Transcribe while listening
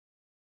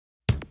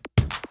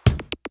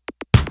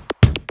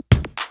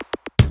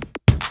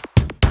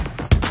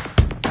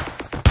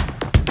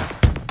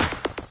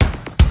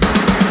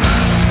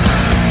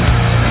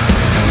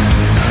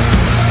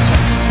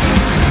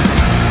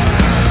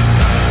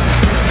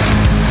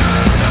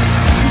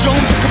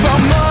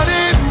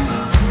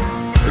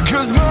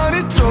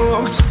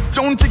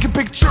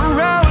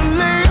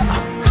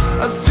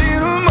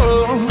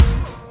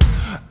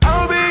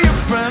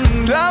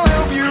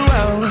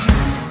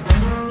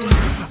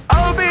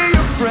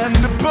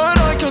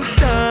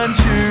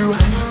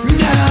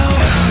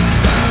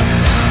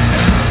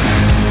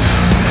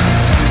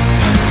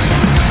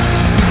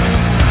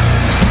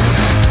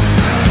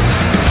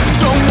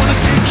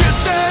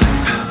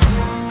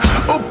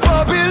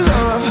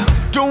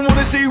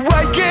fantasy,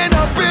 waking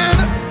up in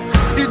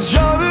each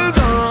other's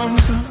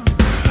arms.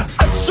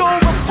 I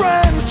told my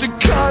friends to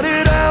cut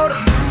it out.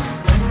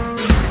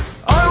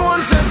 I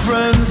once had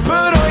friends,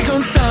 but I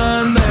can't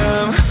stand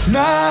them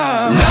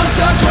now. Now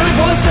stop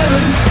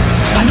 24/7.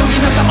 I know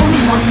you're not the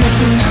only one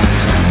missing.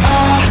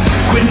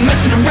 Quit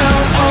messing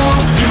around. All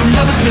your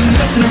lovers been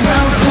messing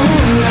around. Ooh,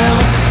 now,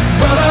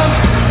 brother,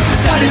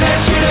 tidy that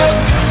shit up.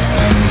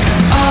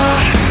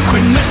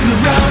 Quit messing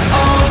around.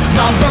 All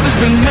my brothers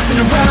been messing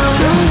around.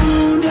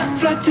 Tuned,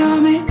 flat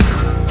dummy,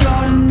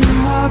 got a new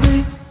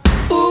hobby.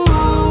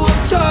 Ooh,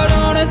 I'm tired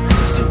on it.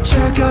 So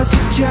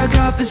check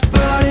up his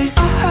body.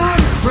 I had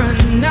a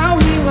friend, now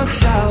he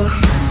works out.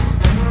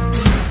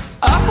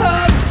 I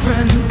had a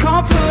friend who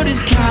can't put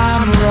his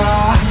camera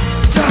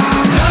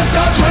down. Now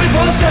stop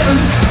 24/7.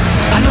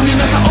 I know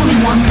you're not the only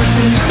one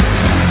missing.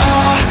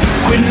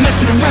 Quit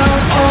messing around.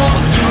 All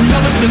your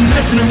lovers been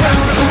messing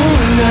around. Ooh,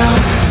 now,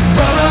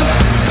 brother,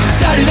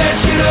 tidy that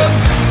shit up.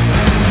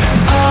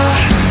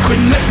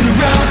 Quit messing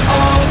around.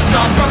 All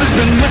my brothers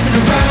been messing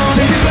around.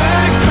 Take it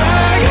back,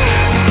 back.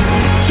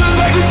 Turn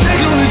back the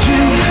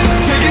technology.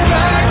 Take it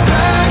back,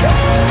 back.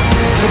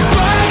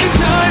 Back in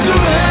time to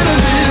when I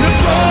didn't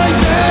find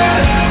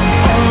that.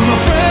 All of my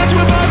friends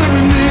were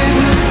bothering me.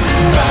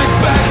 Back,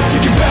 back,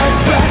 take it back,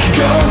 back.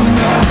 Go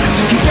now,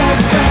 take it back,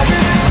 back.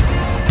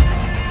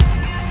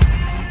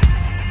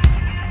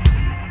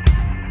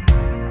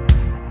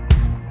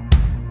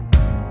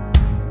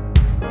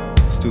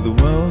 Still the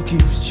world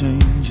keeps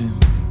changing.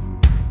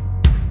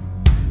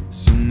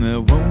 Soon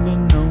there won't be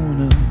no one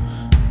else.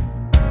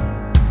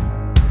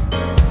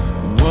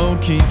 The world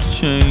keeps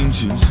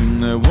changing. Soon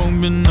there won't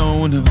be no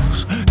one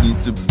else. Need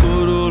to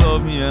put all of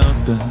me out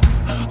there.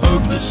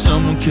 Hope that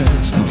someone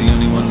cares. Not the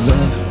only one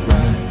left,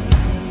 right?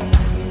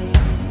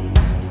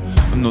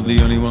 I'm not the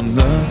only one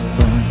left,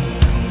 right?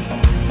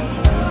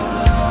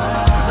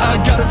 I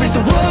gotta face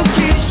the world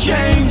keeps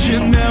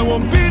changing. There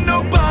won't be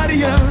nobody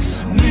else.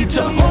 Need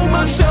to hold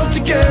myself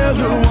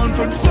together. One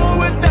foot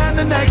forward and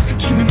the next.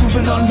 Keep me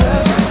moving on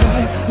left,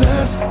 right,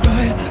 left,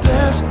 right,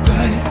 left,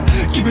 right.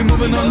 Keep me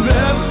moving on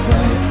left,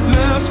 right,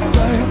 left,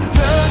 right,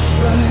 left,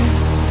 right.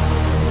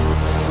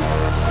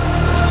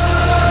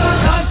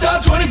 Non-stop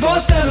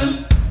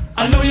 24/7.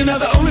 I know you're not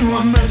the only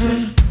one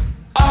messing.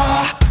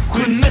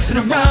 Quit messing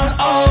around.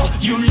 All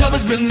you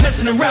lovers been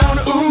messing around.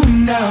 Ooh,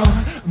 now,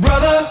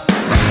 brother,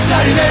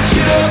 tidy that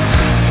shit up.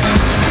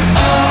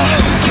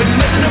 Quit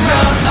messing